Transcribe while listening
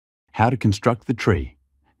How to construct the tree.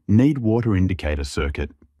 Need water indicator circuit.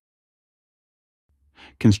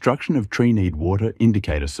 Construction of tree need water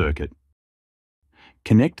indicator circuit.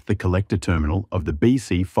 Connect the collector terminal of the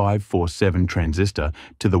BC547 transistor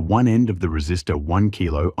to the one end of the resistor 1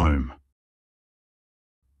 kilo ohm.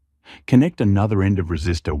 Connect another end of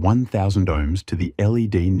resistor 1000 ohms to the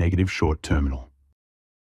LED negative short terminal.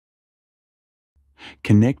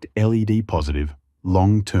 Connect LED positive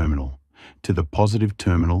long terminal to the positive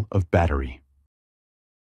terminal of battery.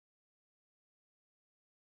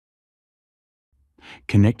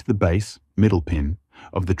 Connect the base middle pin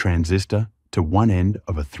of the transistor to one end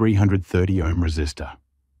of a 330 ohm resistor.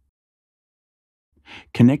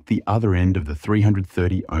 Connect the other end of the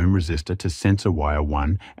 330 ohm resistor to sensor wire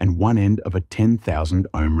 1 and one end of a 10,000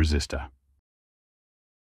 ohm resistor.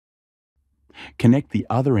 Connect the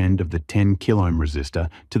other end of the 10 kiloohm resistor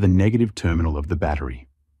to the negative terminal of the battery.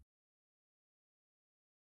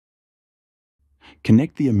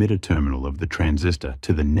 Connect the emitter terminal of the transistor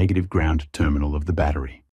to the negative ground terminal of the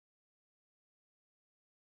battery.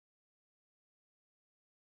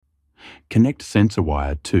 Connect sensor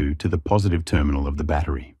wire 2 to the positive terminal of the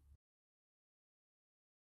battery.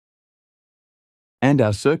 And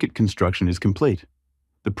our circuit construction is complete.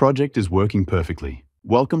 The project is working perfectly.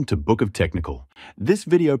 Welcome to Book of Technical. This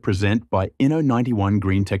video present by Inno91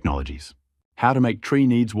 Green Technologies. How to make tree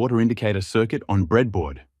needs water indicator circuit on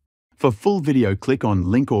breadboard. For full video, click on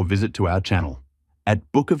link or visit to our channel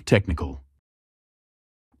at Book of Technical.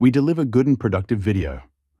 We deliver good and productive video.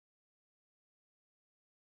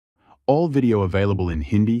 All video available in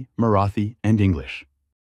Hindi, Marathi and English.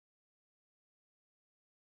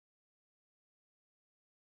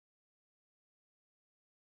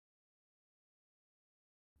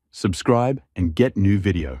 Subscribe and get new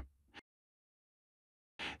video.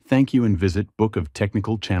 Thank you and visit Book of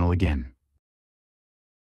Technical channel again.